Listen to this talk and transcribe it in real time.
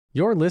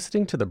You're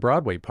listening to the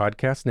Broadway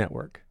Podcast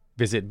Network.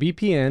 Visit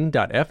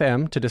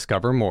bpn.fm to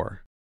discover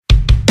more.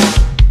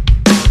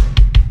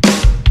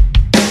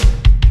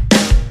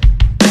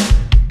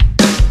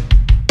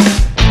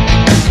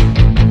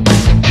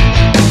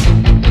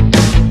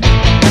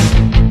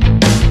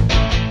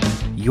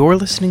 You're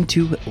listening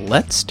to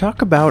Let's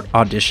Talk About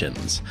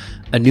Auditions,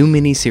 a new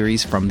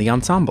mini-series from The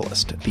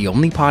Ensemblist, the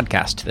only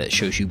podcast that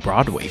shows you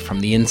Broadway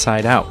from the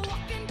inside out.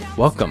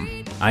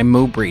 Welcome, I'm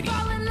Mo Brady.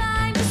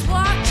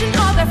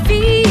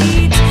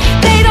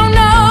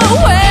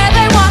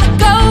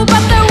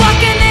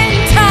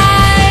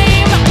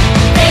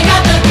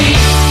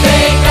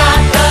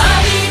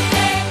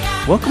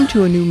 Welcome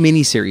to a new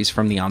mini-series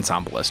from The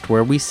Ensemblist,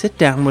 where we sit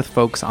down with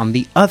folks on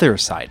the other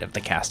side of the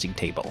casting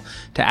table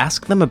to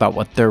ask them about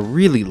what they're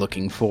really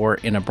looking for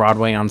in a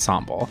Broadway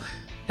ensemble.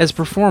 As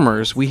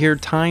performers, we hear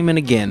time and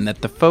again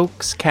that the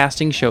folks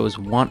casting shows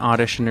want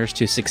auditioners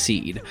to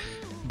succeed.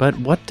 But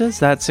what does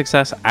that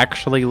success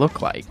actually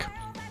look like?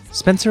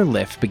 Spencer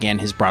Liff began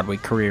his Broadway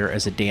career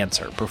as a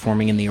dancer,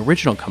 performing in the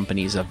original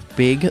companies of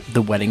Big,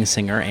 The Wedding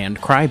Singer, and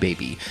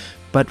Crybaby.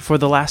 But for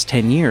the last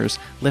 10 years,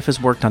 Liff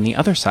has worked on the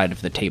other side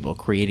of the table,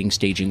 creating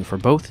staging for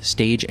both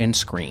stage and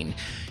screen.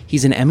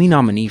 He's an Emmy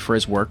nominee for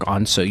his work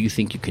on So You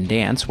Think You Can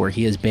Dance, where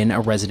he has been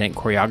a resident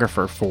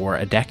choreographer for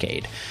a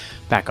decade.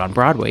 Back on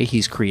Broadway,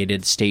 he's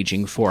created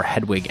staging for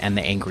Hedwig and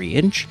the Angry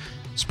Inch,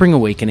 Spring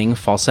Awakening,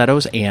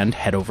 Falsettos, and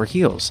Head Over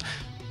Heels.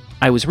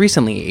 I was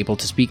recently able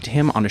to speak to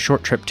him on a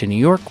short trip to New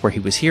York, where he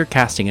was here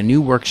casting a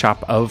new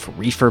workshop of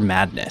Reefer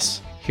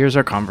Madness. Here's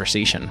our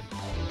conversation.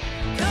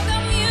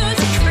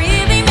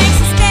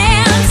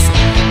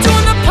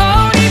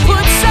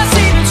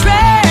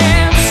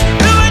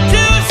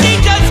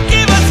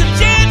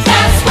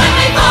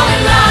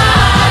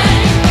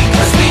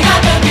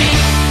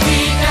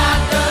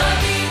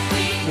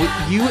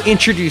 You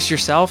introduce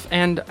yourself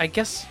and I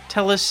guess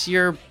tell us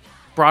your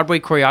Broadway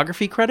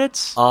choreography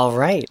credits. All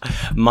right.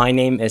 My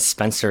name is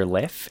Spencer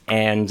Liff,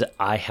 and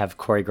I have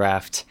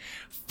choreographed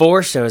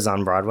 4 shows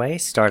on Broadway,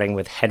 starting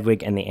with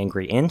Hedwig and the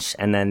Angry Inch,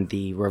 and then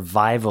the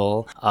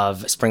revival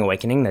of Spring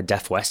Awakening, the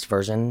Deaf West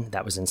version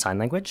that was in sign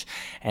language.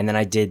 And then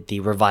I did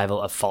the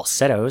revival of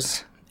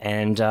Falsettos.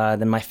 And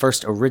then my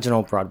first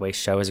original Broadway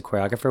show as a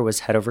choreographer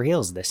was Head Over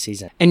Heels this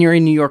season. And you're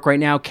in New York right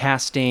now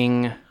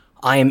casting...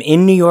 I am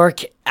in New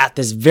York at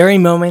this very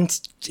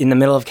moment in the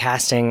middle of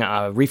casting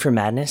Reefer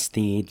Madness,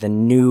 the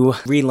new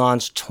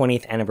relaunched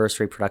 20th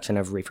anniversary production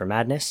of Reefer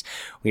Madness.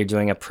 We are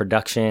doing a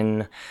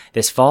production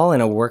this fall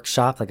in a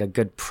workshop, like a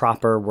good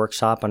proper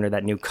workshop under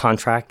that new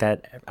contract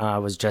that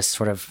was just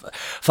sort of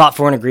fought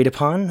for and agreed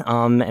upon,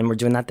 and we're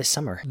doing that this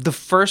summer. The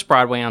first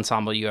Broadway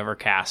ensemble you ever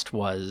cast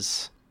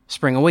was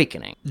Spring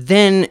Awakening.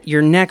 Then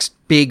your next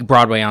big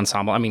Broadway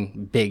ensemble, I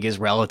mean, big is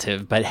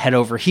relative, but Head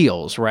Over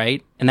Heels,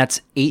 right? And that's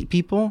 8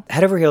 people?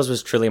 Head Over Heels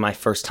was truly my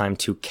first time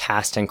to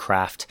cast and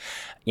craft,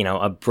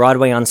 a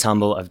Broadway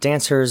ensemble of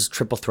dancers,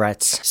 triple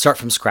threats, start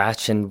from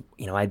scratch. And,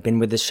 I'd been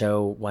with the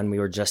show when we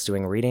were just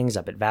doing readings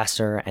up at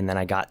Vassar, and then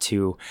I got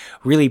to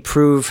really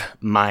prove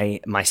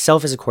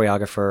myself as a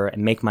choreographer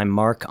and make my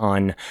mark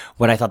on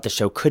what I thought the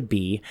show could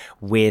be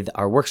with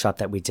our workshop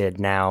that we did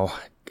now,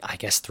 I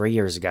guess 3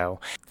 years ago.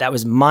 That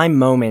was my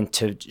moment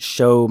to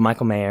show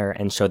Michael Mayer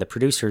and show the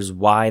producers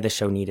why the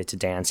show needed to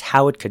dance,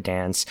 how it could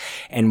dance,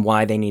 and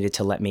why they needed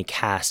to let me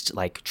cast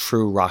like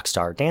true rock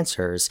star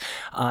dancers.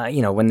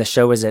 When the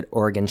show was at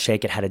Oregon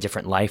Shake, it had a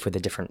different life with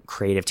a different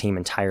creative team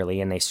entirely,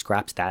 and they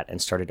scrapped that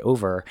and started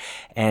over.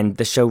 And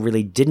the show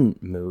really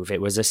didn't move.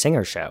 It was a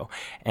singer show.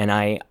 And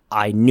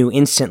I knew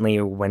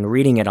instantly when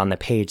reading it on the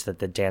page that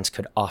the dance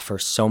could offer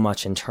so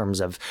much in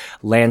terms of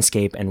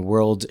landscape and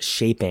world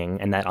shaping,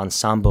 and that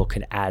ensemble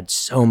could add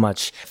so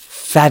much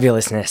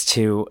fabulousness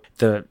to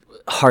the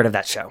heart of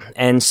that show.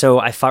 And so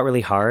I fought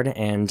really hard,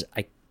 and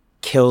I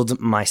killed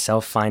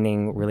myself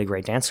finding really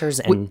great dancers.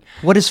 And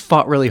what does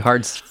fought really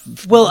hard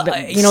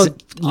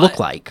look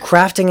like?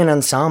 Crafting an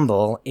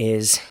ensemble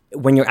is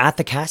when you're at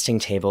the casting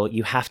table,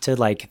 you have to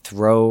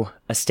throw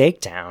a stake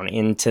down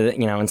into,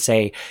 and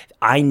say,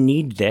 I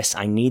need this,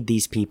 I need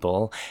these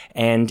people.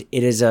 And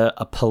it is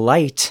a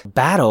polite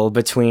battle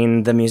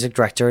between the music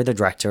director, the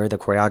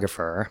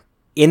choreographer.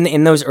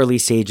 In those early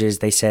stages,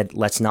 they said,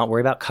 let's not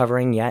worry about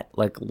covering yet.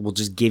 We'll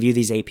just give you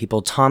these 8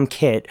 people. Tom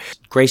Kitt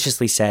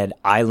graciously said,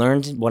 I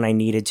learned what I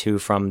needed to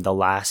from the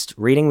last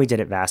reading we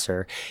did at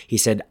Vassar. He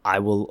said,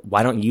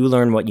 why don't you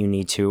learn what you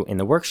need to in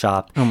the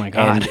workshop? Oh my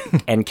God.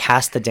 and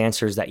cast the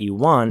dancers that you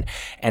want.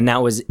 And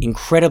that was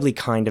incredibly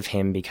kind of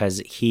him, because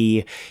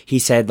he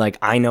said,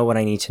 I know what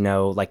I need to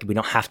know. We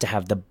don't have to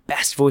have the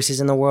best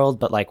voices in the world,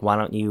 but why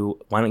don't you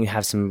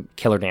have some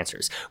killer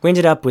dancers? We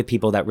ended up with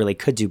people that really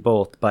could do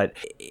both, but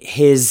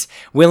his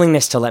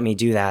willingness to let me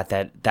do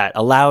that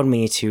allowed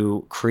me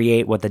to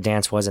create what the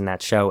dance was in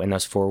that show in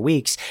those 4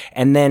 weeks.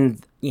 And then,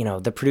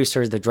 the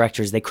producers, the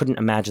directors, they couldn't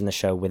imagine the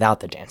show without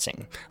the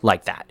dancing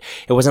like that.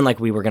 It wasn't like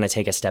we were going to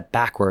take a step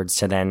backwards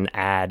to then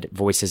add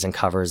voices and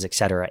covers,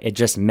 etc. It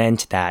just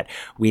meant that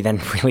we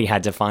then really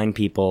had to find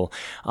people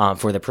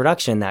for the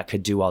production that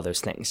could do all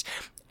those things.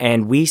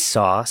 And we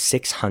saw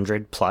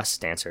 600 plus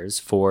dancers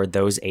for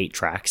those 8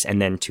 tracks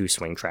and then 2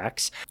 swing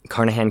tracks.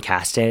 Carnahan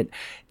cast it.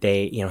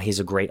 He's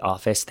a great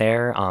office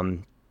there.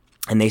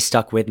 And they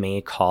stuck with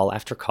me call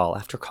after call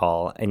after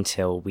call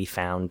until we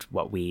found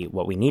what we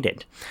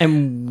needed.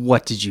 And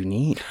what did you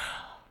need?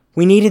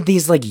 We needed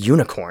these like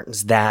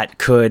unicorns that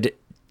could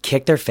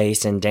kick their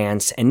face and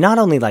dance. And not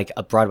only like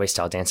a Broadway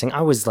style dancing,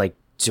 I was like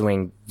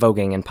doing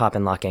voguing and pop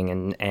and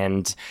locking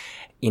and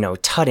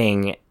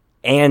tutting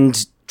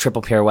and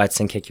triple pirouettes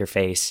and kick your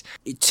face.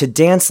 To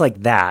dance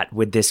like that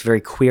with this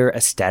very queer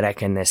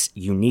aesthetic and this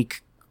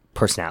unique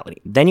personality.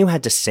 Then you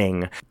had to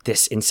sing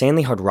this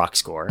insanely hard rock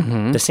score.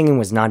 The singing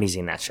was not easy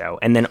in that show.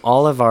 And then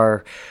all of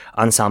our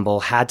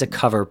ensemble had to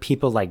cover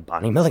people like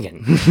Bonnie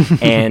Milligan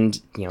and,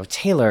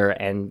 Taylor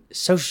and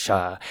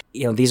Sosha.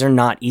 These are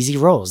not easy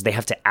roles. They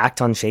have to act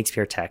on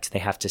Shakespeare text. They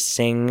have to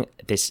sing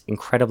this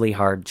incredibly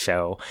hard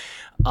show.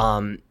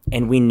 And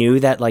we knew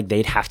that like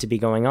they'd have to be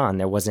going on.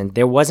 There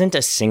wasn't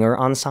a singer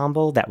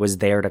ensemble that was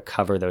there to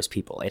cover those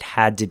people. It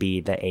had to be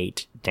the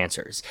 8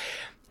 dancers.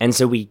 And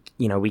so we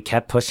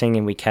kept pushing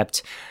and we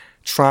kept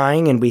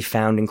trying, and we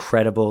found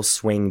incredible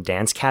swing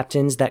dance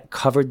captains that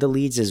covered the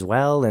leads as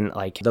well. And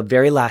like the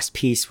very last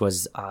piece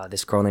was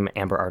this girl named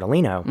Amber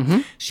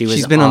Ardolino.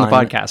 She's been on the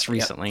podcast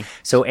recently. Yeah.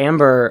 So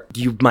Amber,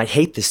 you might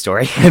hate this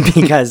story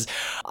because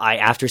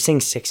after seeing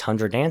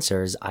 600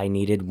 dancers, I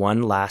needed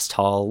one last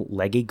tall,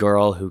 leggy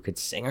girl who could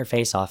sing her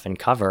face off and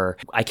cover.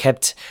 I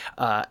kept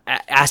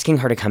asking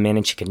her to come in,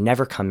 and she could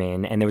never come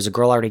in. And there was a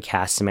girl already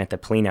cast, Samantha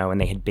Polino,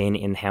 and they had been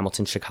in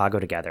Hamilton, Chicago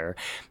together.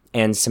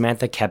 And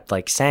Samantha kept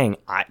like saying,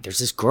 there's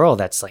this girl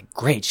that's like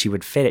great. She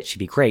would fit it. She'd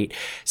be great.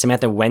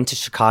 Samantha went to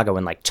Chicago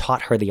and like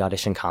taught her the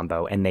audition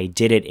combo. And they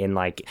did it in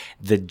like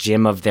the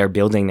gym of their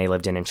building they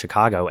lived in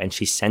Chicago. And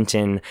she sent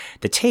in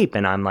the tape.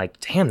 And I'm like,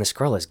 damn, this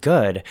girl is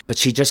good. But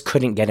she just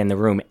couldn't get in the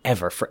room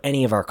ever for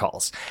any of our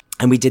calls.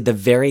 And we did the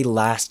very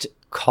last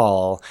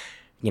call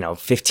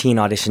 15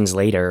 auditions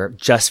later,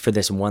 just for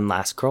this one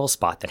last girl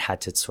spot that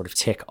had to sort of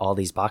tick all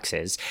these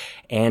boxes.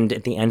 And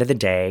at the end of the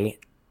day,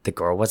 the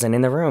girl wasn't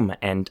in the room.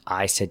 And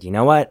I said, you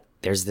know what?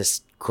 There's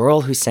this girl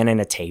who sent in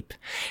a tape.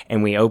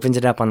 And we opened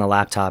it up on the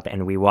laptop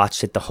and we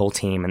watched it, the whole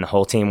team. And the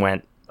whole team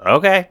went,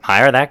 okay,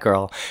 hire that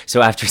girl.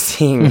 So after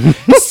seeing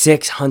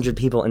 600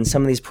 people, and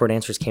some of these poor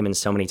dancers came in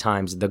so many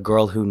times, the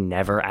girl who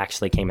never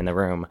actually came in the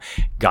room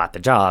got the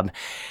job.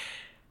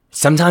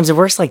 Sometimes it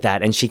works like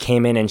that. And she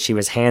came in and she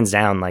was hands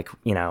down like,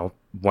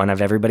 one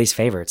of everybody's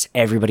favorites.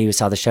 Everybody who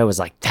saw the show was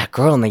like, that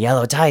girl in the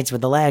yellow tights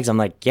with the legs. I'm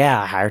like,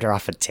 yeah, I hired her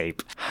off a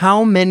tape.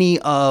 How many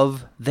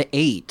of the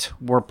 8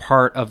 were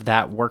part of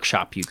that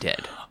workshop you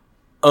did?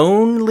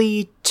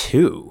 Only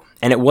 2.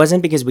 And it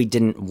wasn't because we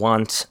didn't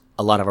want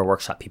a lot of our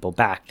workshop people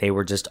back. They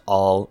were just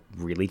all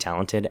really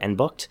talented and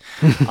booked.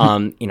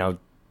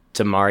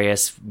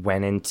 Demarius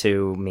went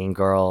into Mean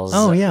Girls.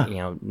 Oh, yeah.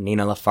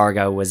 Nina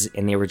LaFarga was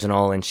in the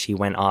original, and she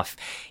went off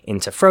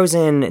into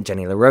Frozen.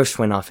 Jenny LaRoche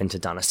went off into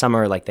Donna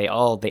Summer. Like, they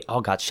all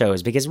got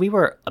shows because we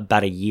were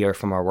about a year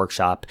from our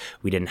workshop.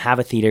 We didn't have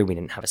a theater. We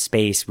didn't have a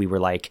space. We were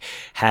like,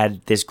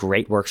 had this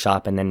great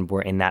workshop, and then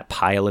we're in that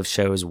pile of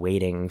shows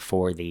waiting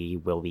for the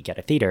will we get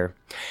a theater.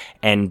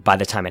 And by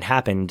the time it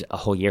happened, a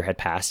whole year had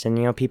passed,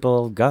 and,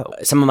 people go.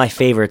 Some of my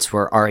favorites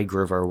were Ari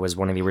Groover was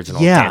one of the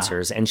original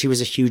dancers, and she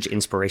was a huge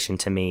inspiration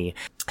to me.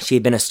 She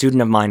had been a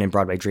student of mine in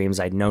Broadway Dreams.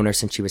 I'd known her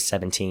since she was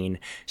 17.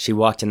 She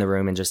walked in the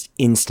room and just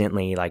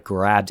instantly like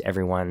grabbed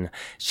everyone.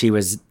 She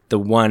was the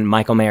one.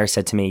 Michael Mayer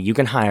said to me, you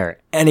can hire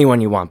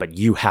anyone you want, but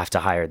you have to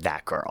hire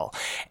that girl.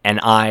 And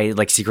I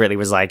like secretly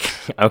was like,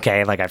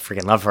 okay, like I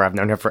freaking love her. I've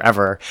known her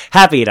forever.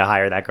 Happy to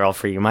hire that girl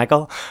for you,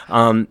 Michael.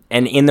 And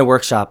in the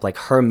workshop, like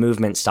her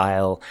movement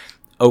style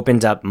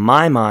opened up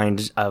my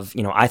mind of,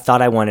 I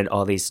thought I wanted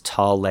all these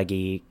tall,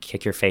 leggy,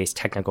 kick your face,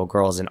 technical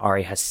girls, and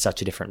Ari has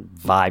such a different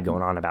vibe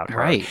going on about her.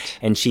 Right.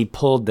 And she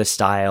pulled the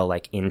style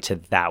like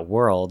into that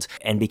world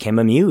and became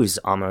a muse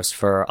almost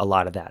for a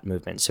lot of that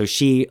movement. So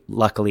she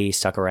luckily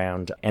stuck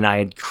around, and I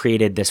had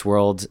created this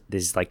world,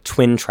 these like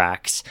twin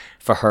tracks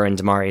for her and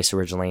Demarius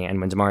originally.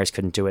 And when Demarius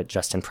couldn't do it,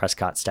 Justin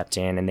Prescott stepped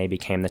in and they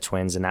became the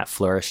twins, and that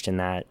flourished in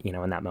that,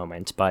 in that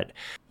moment. But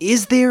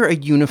is there a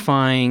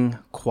unifying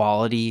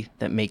quality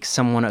that makes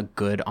someone a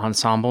good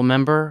ensemble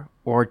member,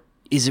 or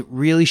is it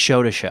really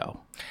show to show?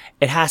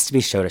 It has to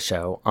be show to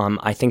show.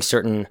 I think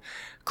certain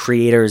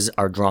creators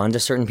are drawn to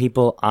certain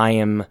people. I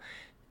am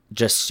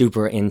just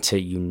super into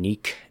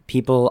unique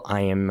people.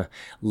 I am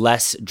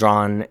less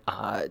drawn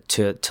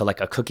to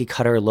like a cookie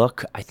cutter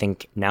look. I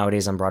think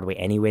nowadays on Broadway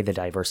anyway, the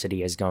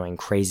diversity is going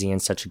crazy in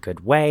such a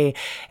good way.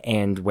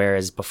 And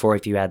whereas before,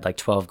 if you had like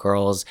 12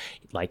 girls,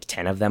 like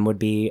 10 of them would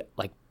be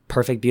like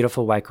perfect,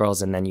 beautiful white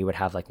girls, and then you would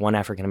have like one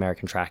African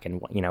American track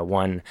and, you know,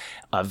 one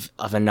of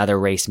another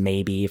race,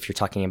 maybe, if you're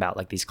talking about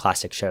like these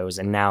classic shows.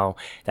 And now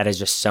that is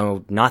just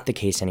so not the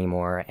case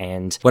anymore.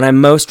 And what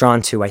I'm most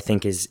drawn to, I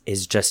think, is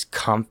just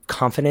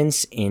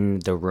confidence in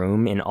the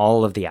room in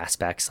all of the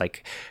aspects,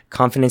 like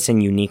confidence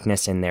and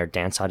uniqueness in their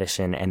dance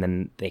audition, and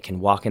then they can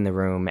walk in the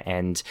room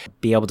and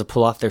be able to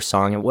pull off their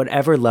song at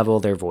whatever level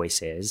their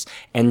voice is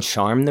and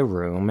charm the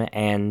room.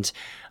 And,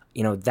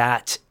 you know,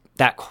 that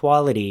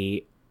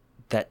quality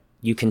that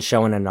you can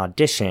show in an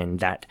audition,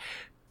 that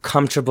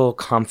comfortable,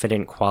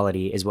 confident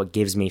quality, is what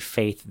gives me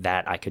faith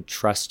that I could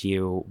trust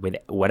you with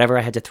whatever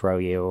I had to throw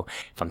you.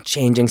 If I'm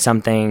changing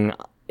something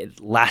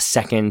last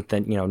second,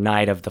 the, you know,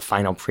 night of the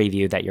final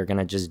preview, that you're going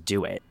to just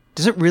do it.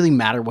 Does it really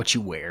matter what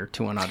you wear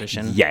to an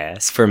audition?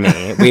 Yes, for me.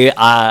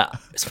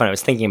 It's funny, I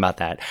was thinking about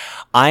that.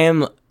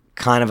 I'm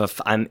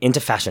into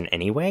fashion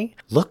anyway.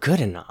 Look good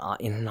in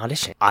an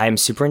audition. I'm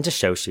super into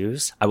show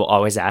shoes. I will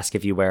always ask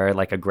if you wear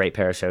like a great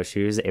pair of show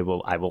shoes.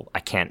 I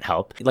can't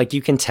help. Like,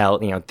 you can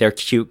tell, you know, their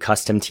cute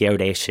custom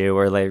Teode shoe,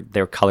 or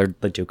their colored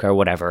Laduca or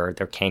whatever,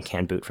 their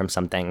can boot from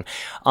something.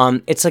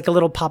 It's like a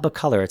little pop of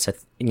color. It's a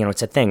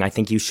thing. I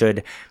think you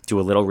should do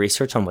a little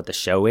research on what the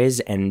show is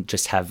and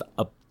just have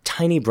a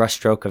tiny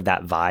brushstroke of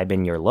that vibe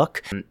in your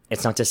look.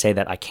 It's not to say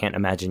that I can't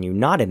imagine you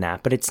not in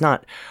that, but it's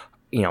not,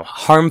 you know,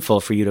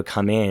 harmful for you to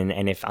come in.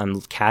 And if I'm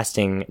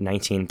casting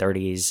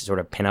 1930s sort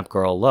of pinup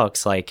girl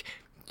looks, like,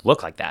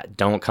 look like that.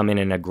 Don't come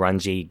in a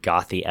grungy,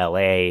 gothy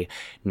LA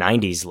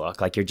 90s look.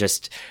 Like, you're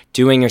just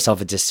doing yourself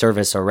a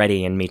disservice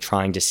already in me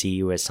trying to see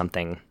you as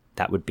something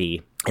that would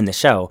be in the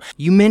show.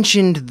 You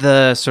mentioned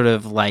the sort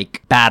of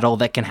like battle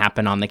that can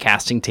happen on the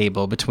casting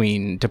table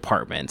between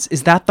departments.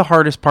 Is that the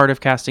hardest part of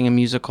casting a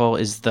musical?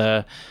 Is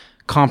the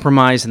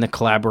compromise and the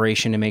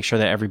collaboration to make sure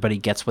that everybody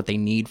gets what they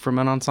need from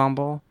an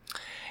ensemble?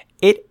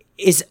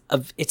 It's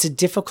a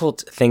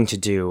difficult thing to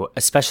do,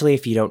 especially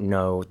if you don't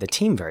know the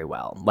team very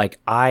well. Like,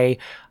 I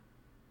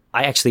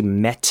actually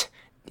met,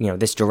 you know,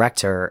 this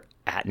director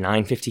at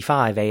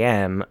 9:55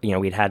 a.m. You know,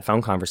 we'd had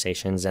phone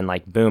conversations, and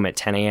like, boom, at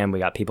 10 a.m. we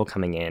got people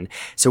coming in.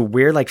 So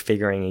we're like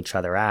figuring each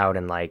other out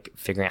and like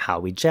figuring out how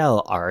we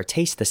gel. Are our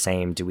tastes the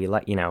same? Do we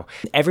like, you know,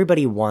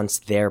 everybody wants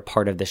their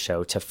part of the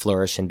show to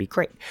flourish and be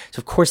great. So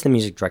of course the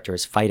music director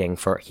is fighting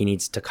for, he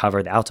needs to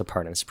cover the alto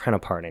part and the soprano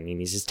part, and he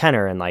needs his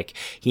tenor, and like,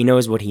 he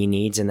knows what he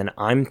needs. And then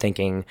I'm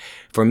thinking,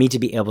 for me to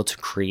be able to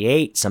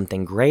create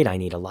something great, I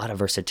need a lot of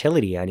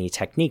versatility. I need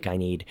technique.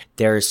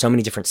 There's so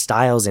many different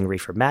styles in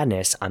Reefer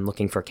Madness. I'm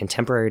looking for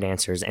contemporary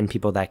dancers and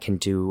people that can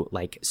do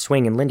like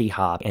swing and Lindy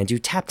Hop and do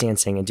tap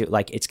dancing and do,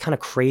 like, it's kind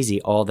of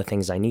crazy all the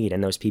things I need.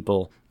 And those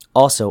people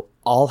also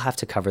all have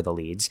to cover the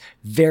leads,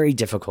 very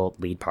difficult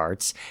lead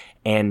parts.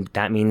 And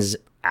that means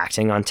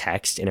acting on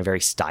text in a very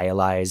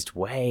stylized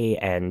way.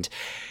 And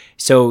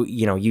so,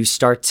 you know, you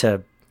start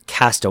to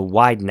cast a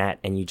wide net,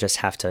 and you just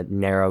have to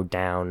narrow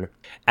down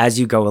as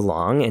you go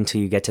along until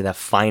you get to the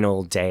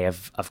final day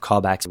of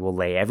callbacks. We'll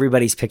lay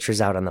everybody's pictures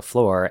out on the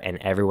floor, and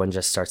everyone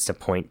just starts to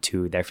point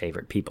to their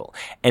favorite people.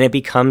 And it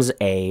becomes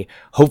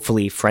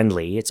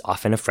it's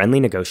often a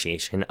friendly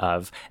negotiation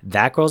of,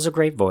 that girl's a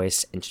great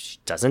voice and she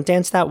doesn't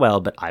dance that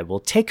well, but I will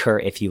take her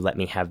if you let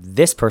me have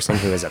this person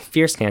who is a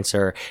fierce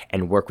dancer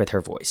and work with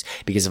her voice.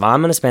 Because if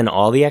I'm going to spend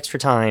all the extra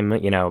time,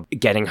 you know,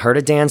 getting her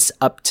to dance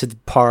up to the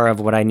par of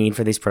what I need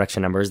for these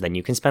production numbers, then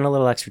you can spend a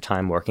little extra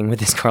time working with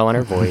this girl on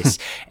her voice.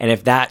 And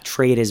if that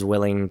trade is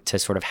willing to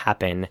sort of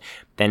happen,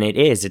 then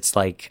it's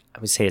like, I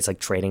would say it's like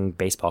trading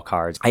baseball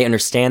cards. I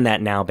understand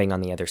that now, being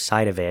on the other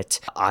side of it.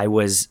 I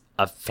was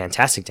a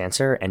fantastic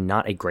dancer and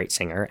not a great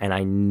singer. And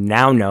I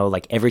now know,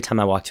 like, every time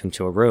I walked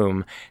into a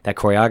room, that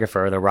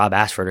choreographer, the Rob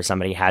Ashford or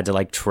somebody, had to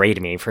like trade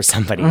me for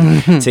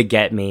somebody to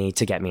get me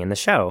in the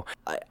show.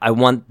 I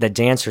want the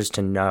dancers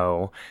to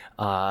know,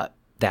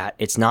 that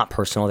it's not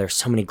personal. There's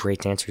so many great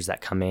dancers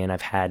that come in.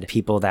 I've had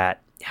people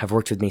that have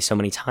worked with me so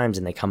many times,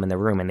 and they come in the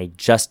room and they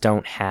just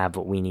don't have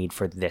what we need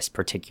for this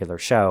particular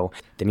show.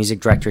 The music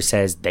director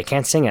says they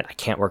can't sing it. I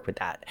can't work with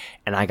that.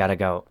 And I got to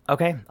go,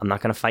 okay, I'm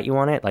not going to fight you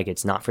on it. Like,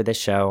 it's not for this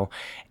show.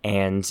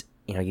 And,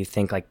 you know, you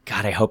think like,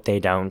 God, I hope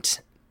they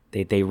don't.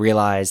 They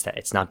realize that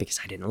it's not because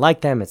I didn't like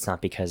them. It's not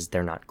because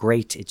they're not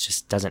great. It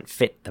just doesn't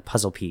fit the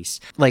puzzle piece.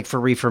 Like for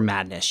Reefer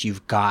Madness,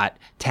 you've got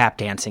tap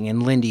dancing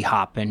and Lindy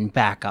Hop and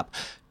backup.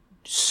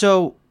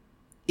 So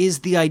is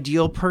the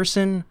ideal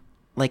person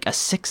like a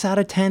 6 out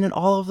of 10 at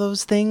all of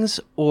those things,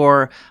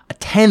 or a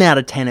 10 out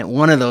of 10 at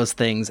one of those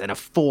things and a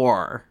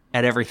 4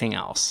 at everything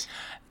else?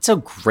 It's a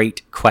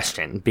great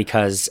question,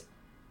 because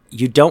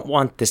you don't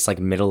want this like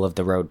middle of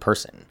the road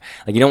person.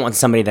 Like, you don't want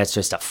somebody that's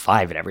just a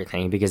 5 at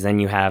everything, because then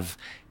you have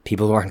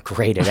people who aren't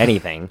great at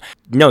anything.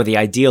 No, the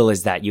ideal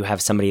is that you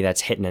have somebody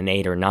that's hitting an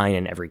 8 or 9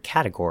 in every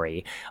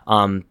category.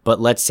 But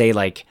let's say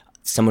like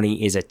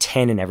somebody is a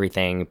 10 in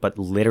everything, but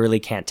literally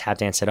can't tap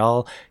dance at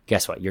all.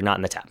 Guess what? You're not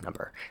in the tap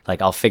number.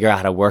 Like, I'll figure out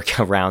how to work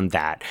around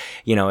that.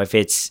 You know,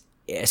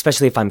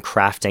 especially if I'm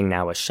crafting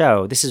now a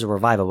show, this is a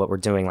revival, but we're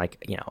doing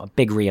like, you know, a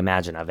big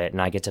reimagine of it,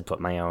 and I get to put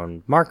my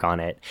own mark on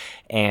it.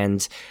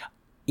 And,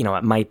 you know,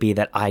 it might be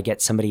that I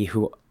get somebody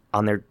who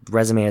on their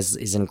resume as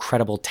is an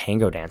incredible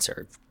tango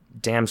dancer.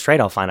 Damn straight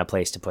I'll find a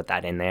place to put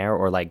that in there,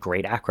 or like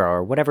great acro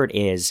or whatever it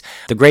is.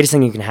 The greatest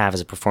thing you can have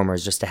as a performer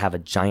is just to have a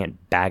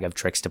giant bag of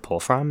tricks to pull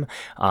from,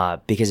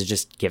 because it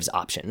just gives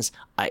options.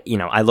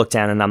 I look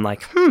down and I'm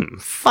like,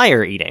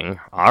 fire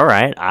eating. All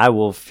right, I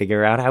will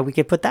figure out how we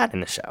could put that in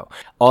the show.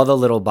 All the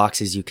little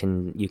boxes you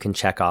can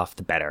check off,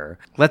 the better.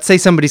 Let's say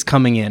somebody's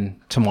coming in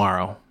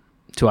tomorrow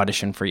to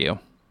audition for you.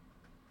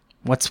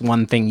 What's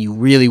one thing you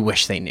really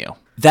wish they knew?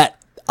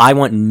 That I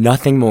want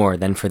nothing more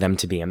than for them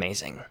to be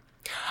amazing.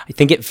 I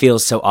think it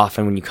feels so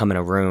often when you come in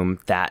a room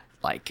that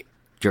like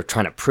you're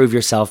trying to prove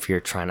yourself, you're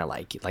trying to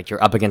like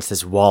you're up against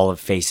this wall of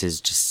faces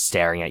just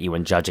staring at you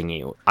and judging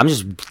you. I'm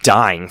just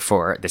dying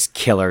for this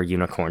killer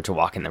unicorn to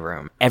walk in the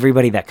room.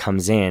 Everybody that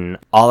comes in,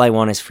 all I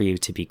want is for you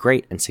to be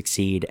great and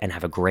succeed and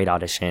have a great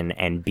audition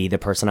and be the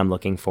person I'm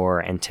looking for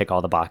and tick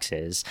all the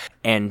boxes.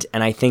 And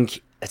I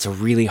think it's a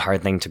really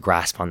hard thing to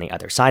grasp on the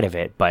other side of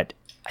it, but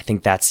I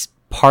think that's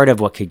part of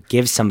what could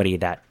give somebody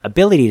that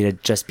ability to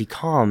just be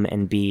calm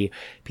and be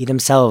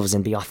themselves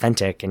and be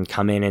authentic and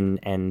come in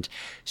and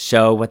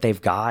show what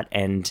they've got,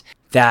 and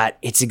that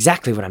it's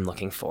exactly what I'm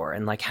looking for,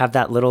 and like have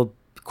that little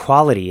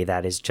quality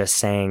that is just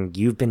saying,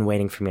 you've been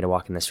waiting for me to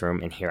walk in this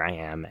room and here I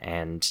am,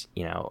 and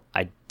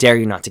I dare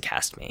you not to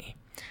cast me.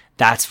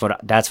 That's what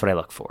I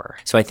look for.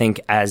 So I think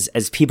as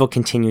people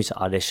continue to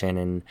audition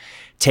and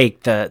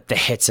take the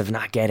hits of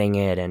not getting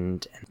it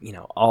and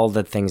all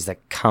the things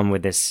that come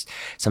with this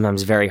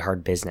sometimes very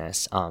hard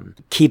business,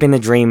 keeping the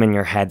dream in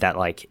your head that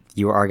like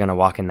you are going to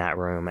walk in that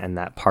room and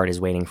that part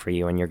is waiting for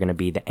you and you're going to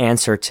be the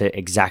answer to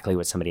exactly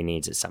what somebody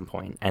needs at some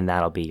point, and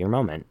that'll be your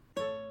moment.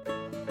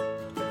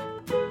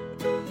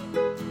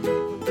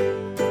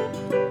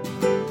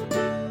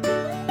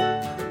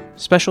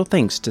 Special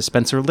thanks to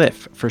Spencer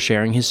Liff for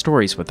sharing his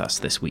stories with us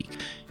this week.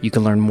 You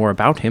can learn more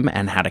about him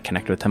and how to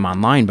connect with him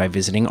online by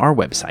visiting our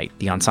website,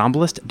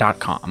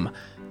 theensemblist.com.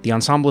 The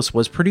Ensemblist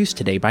was produced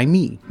today by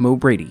me, Mo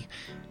Brady.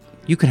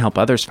 You can help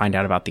others find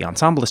out about The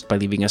Ensemblist by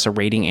leaving us a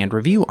rating and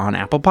review on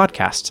Apple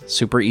Podcasts.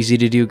 Super easy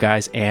to do,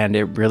 guys, and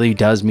it really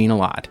does mean a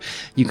lot.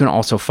 You can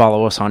also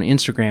follow us on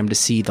Instagram to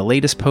see the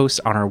latest posts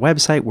on our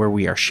website where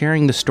we are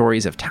sharing the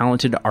stories of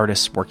talented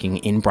artists working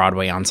in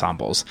Broadway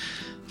ensembles.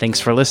 Thanks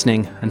for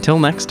listening. Until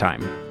next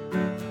time.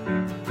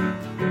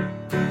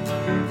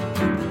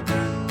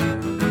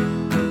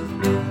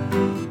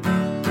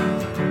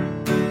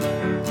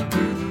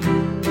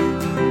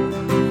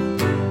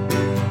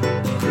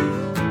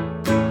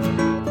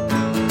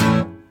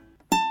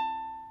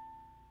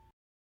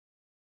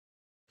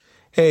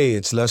 Hey,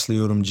 it's Leslie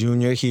Odom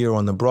Jr. here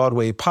on the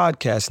Broadway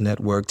Podcast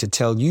Network to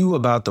tell you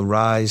about the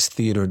Rise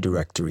Theater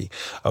Directory,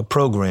 a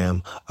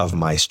program of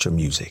Maestro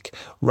Music.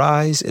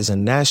 Rise is a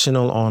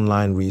national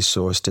online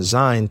resource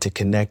designed to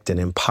connect and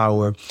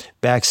empower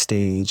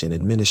backstage and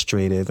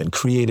administrative and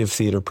creative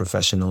theater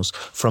professionals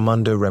from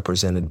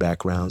underrepresented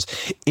backgrounds.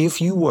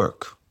 If you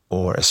work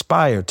or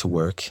aspire to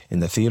work in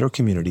the theater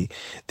community,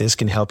 this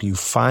can help you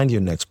find your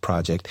next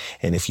project.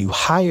 And if you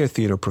hire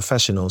theater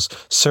professionals,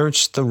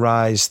 search the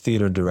Rise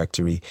Theater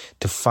Directory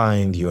to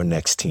find your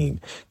next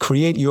team.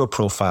 Create your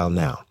profile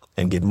now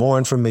and get more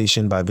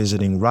information by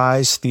visiting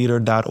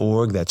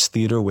risetheater.org. That's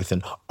theater with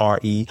an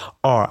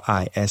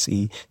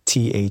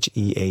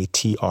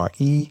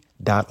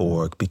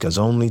RERISETHEATRE.org, because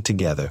only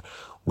together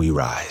we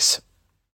rise.